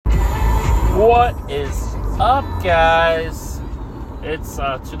What is up, guys? It's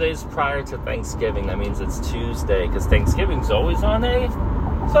 2 days prior to Thanksgiving. That means it's Tuesday, because Thanksgiving's always on a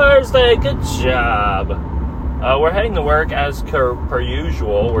Thursday. Good job. We're heading to work as per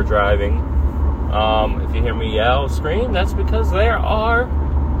usual. We're driving. If you hear me yell, scream, that's because there are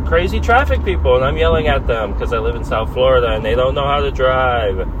crazy traffic people, and I'm yelling at them because I live in South Florida and they don't know how to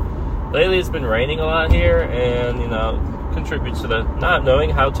drive. Lately, it's been raining a lot here, and contributes to the not knowing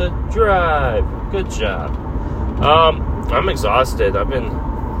how to drive. Good job. I'm exhausted. I've been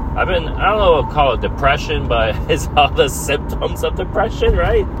I don't know what to call it depression, but it's all the symptoms of depression,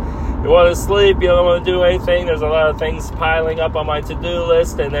 right? You want to sleep, you don't want to do anything. There's a lot of things piling up on my to-do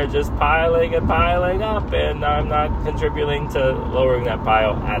list, and they're just piling and piling up, and I'm not contributing to lowering that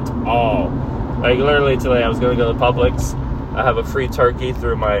pile at all. Like, literally today, I was going to go to Publix. I have a free turkey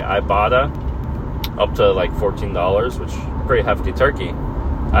through my Ibotta, up to like $14, which is pretty hefty turkey.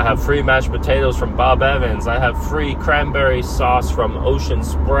 I have free mashed potatoes from Bob Evans. I have free cranberry sauce from Ocean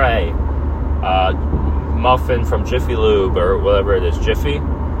Spray. Muffin from Jiffy Lube, or whatever it is, Jiffy.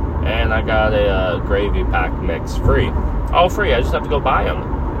 And I got a gravy pack mix free. All free. I just have to go buy them.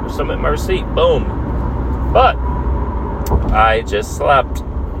 There's some in my receipt. Boom. But I just slept.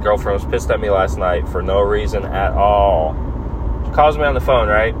 Girlfriend was pissed at me last night for no reason at all. She calls me on the phone,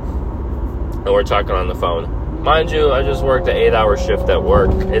 right? And we're talking on the phone. Mind you, I just worked an 8-hour shift at work.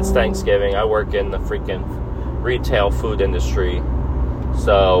 It's Thanksgiving. I work in the freaking retail food industry.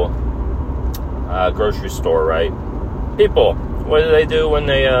 So, grocery store, right? People, what do when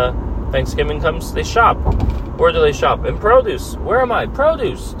they Thanksgiving comes? They shop. Where do they shop? In produce. Where am I?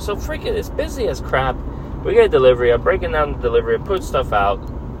 Produce. So freaking, it's busy as crap. We get a delivery. I'm breaking down the delivery. I put stuff out.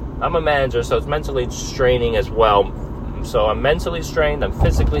 I'm a manager, so it's mentally straining as well. So I'm mentally strained. I'm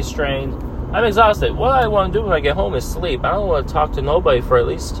physically strained. I'm exhausted. What I want to do when I get home is sleep. I don't want to talk to nobody for at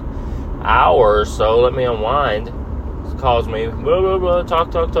least an hour or so. Let me unwind. She calls me. Blah, blah, blah.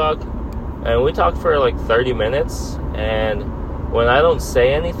 Talk. And we talked for like 30 minutes. And when I don't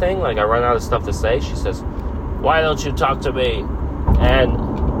say anything, like I run out of stuff to say, she says, "Why don't you talk to me?" And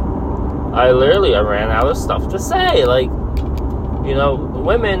I ran out of stuff to say. Like,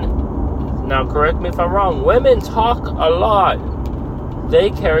 women, now correct me if I'm wrong, women talk a lot. They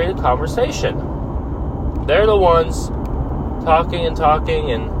carry the conversation. They're the ones talking,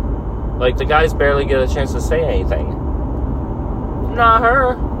 and like the guys barely get a chance to say anything. Not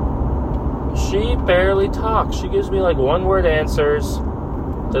her. She barely talks. She gives me like one-word answers,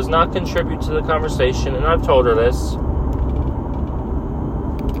 does not contribute to the conversation, and I've told her this.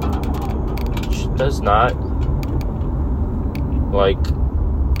 She does not,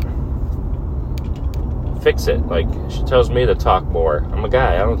 fix it. Like, she tells me to talk more. I'm a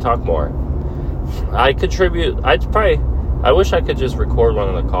guy. I don't talk more. I contribute. I wish I could just record one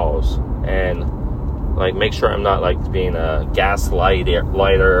of the calls and make sure I'm not being a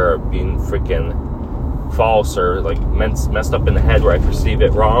gaslighter or being freaking false or messed up in the head where I perceive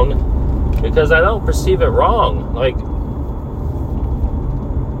it wrong, because I don't perceive it wrong.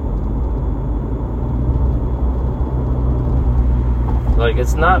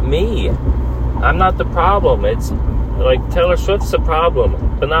 It's not me. I'm not the problem. It's Taylor Swift's the problem,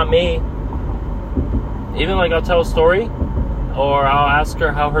 but not me. Even I'll tell a story, or I'll ask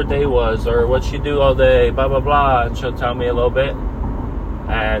her how her day was, or what she do all day, blah, blah, blah, and she'll tell me a little bit,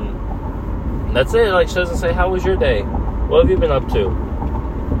 and that's it. She doesn't say, "How was your day? What have you been up to?"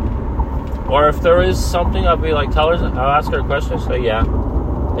 Or if there is something, I'll be I'll ask her a question, she'll say, "Yeah."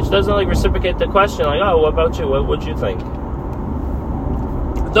 And she doesn't reciprocate the question, "Oh, what about you? What'd you think?"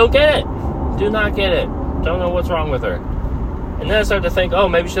 Don't get it. Do not get it. Don't know what's wrong with her. And then I start to think, oh,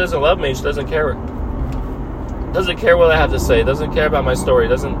 maybe she doesn't love me. She doesn't care. Doesn't care what I have to say. Doesn't care about my story.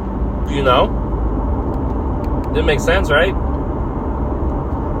 Doesn't, Didn't make sense, right?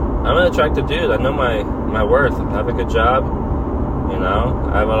 I'm an attractive dude. I know my worth. I have a good job. I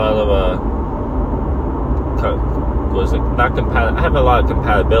have a lot of, I have a lot of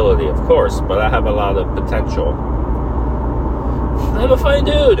compatibility, of course, but I have a lot of potential. I'm a funny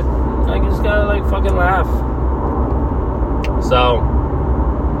dude. I just gotta fucking laugh. So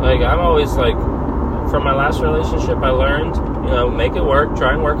I'm always from my last relationship, I learned, make it work,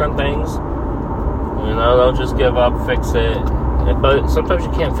 try and work on things. Don't just give up, fix it. But sometimes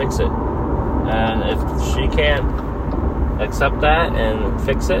you can't fix it. And if she can't accept that and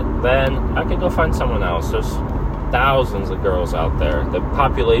fix it, then I can go find someone else. There's thousands of girls out there. The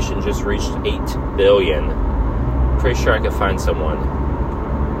population just reached 8 billion. Pretty sure I could find someone.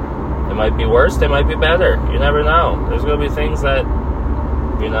 It might be worse, they might be better. You never know. There's going to be things that,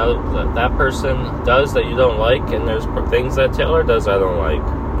 that person does that you don't like, and there's things that Taylor does I don't like.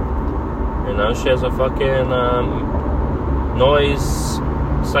 You know, she has a fucking noise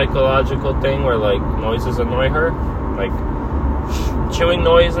psychological thing where, like, noises annoy her. Like, chewing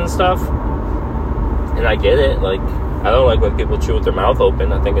noise and stuff. And I get it. Like, I don't like when people chew with their mouth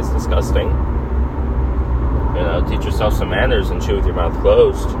open. I think it's disgusting. You know, teach yourself some manners and chew with your mouth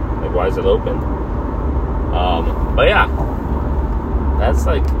closed. Like, why is it open? But yeah. That's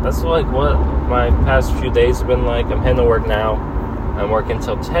like what my past few days have been like. I'm heading to work now. I'm working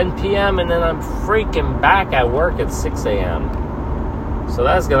until 10 p.m. and then I'm freaking back at work at 6 a.m. So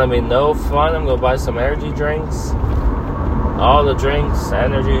that's going to be no fun. I'm going to buy some energy drinks. All the drinks,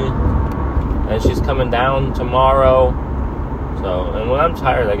 energy. And she's coming down tomorrow. So, and when I'm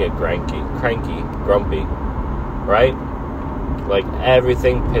tired, I get cranky, grumpy. Right? Like,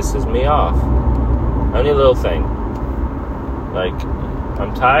 everything pisses me off. Any little thing. Like,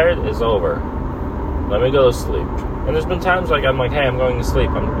 I'm tired, it's over. Let me go to sleep. And there's been times like I'm like, hey, I'm going to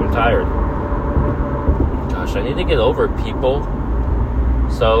sleep. I'm tired. Gosh, I need to get over people.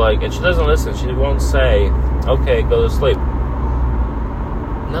 So, like, and she doesn't listen. She won't say, okay, go to sleep.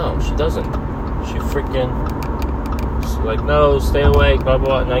 No, she doesn't. She freaking, she's like, no, stay awake, blah, blah,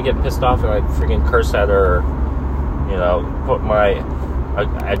 blah. And I get pissed off and I freaking curse at her. You know, put my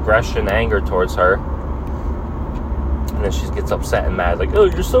aggression, anger towards her. And then she gets upset and mad. Like, oh,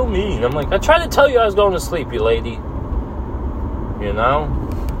 you're so mean. I'm like, I tried to tell you I was going to sleep, you lady. You know?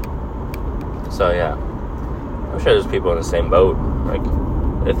 So, yeah. I'm sure there's people in the same boat. Like,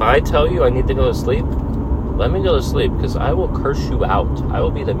 if I tell you I need to go to sleep, let me go to sleep, because I will curse you out. I will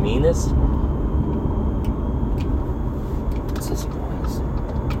be the meanest. What's this noise?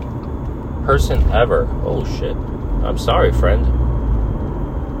 Person ever. Oh, shit. I'm sorry, friend.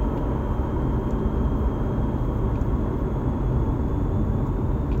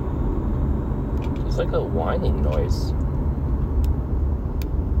 It's like a whining noise.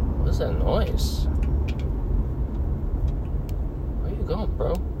 What is that noise? Where you going,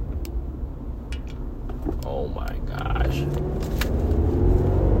 bro? Oh my gosh.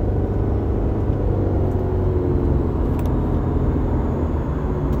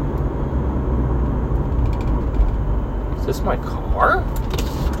 Is this my car?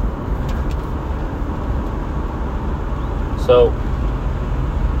 So,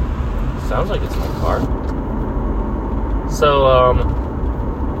 sounds like it's my car. So,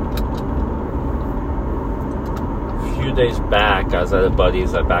 a few days back, I was at a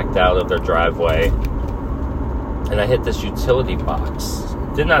buddy's. I backed out of their driveway, and I hit this utility box.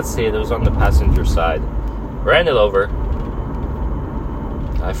 Did not see it. It was on the passenger side. Ran it over.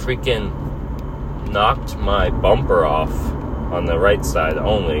 I freaking knocked my bumper off on the right side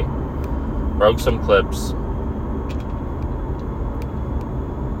only. Broke some clips.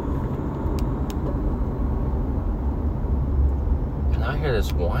 And I hear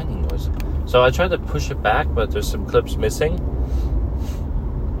this whining noise. So I tried to push it back, but there's some clips missing.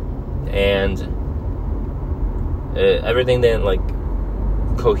 And everything didn't, like,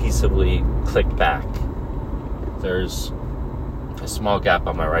 cohesively click back. There's a small gap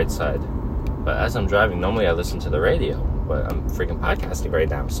on my right side. But as I'm driving, normally I listen to the radio. But I'm freaking podcasting right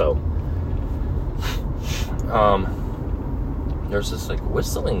now, so... there's this, like,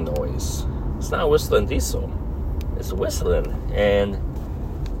 whistling noise. It's not a whistling diesel. It's whistling. And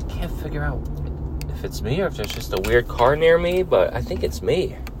I can't figure out if it's me or if there's just a weird car near me. But I think it's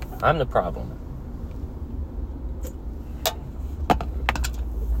me. I'm the problem.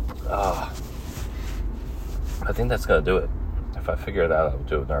 I think that's going to do it. If I figure it out, I'll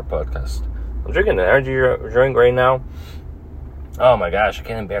do it in our podcast. I'm drinking an energy drink right now. Oh my gosh, I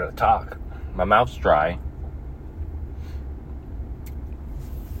can't even bear to talk. My mouth's dry.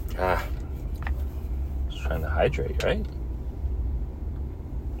 Just trying to hydrate, right?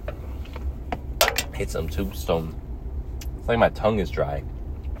 I ate some Tombstone. It's like my tongue is dry.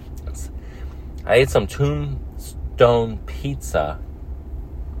 I ate some Tombstone pizza.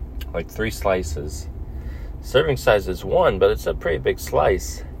 Like 3 slices. Serving size is 1, but it's a pretty big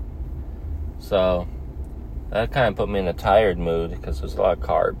slice. So that kind of put me in a tired mood because there's a lot of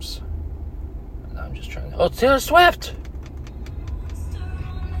carbs. And I'm just trying to... Oh, it's Taylor Swift!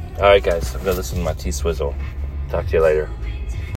 Alright, guys. I'm going to listen to my T-Swizzle. Talk to you later.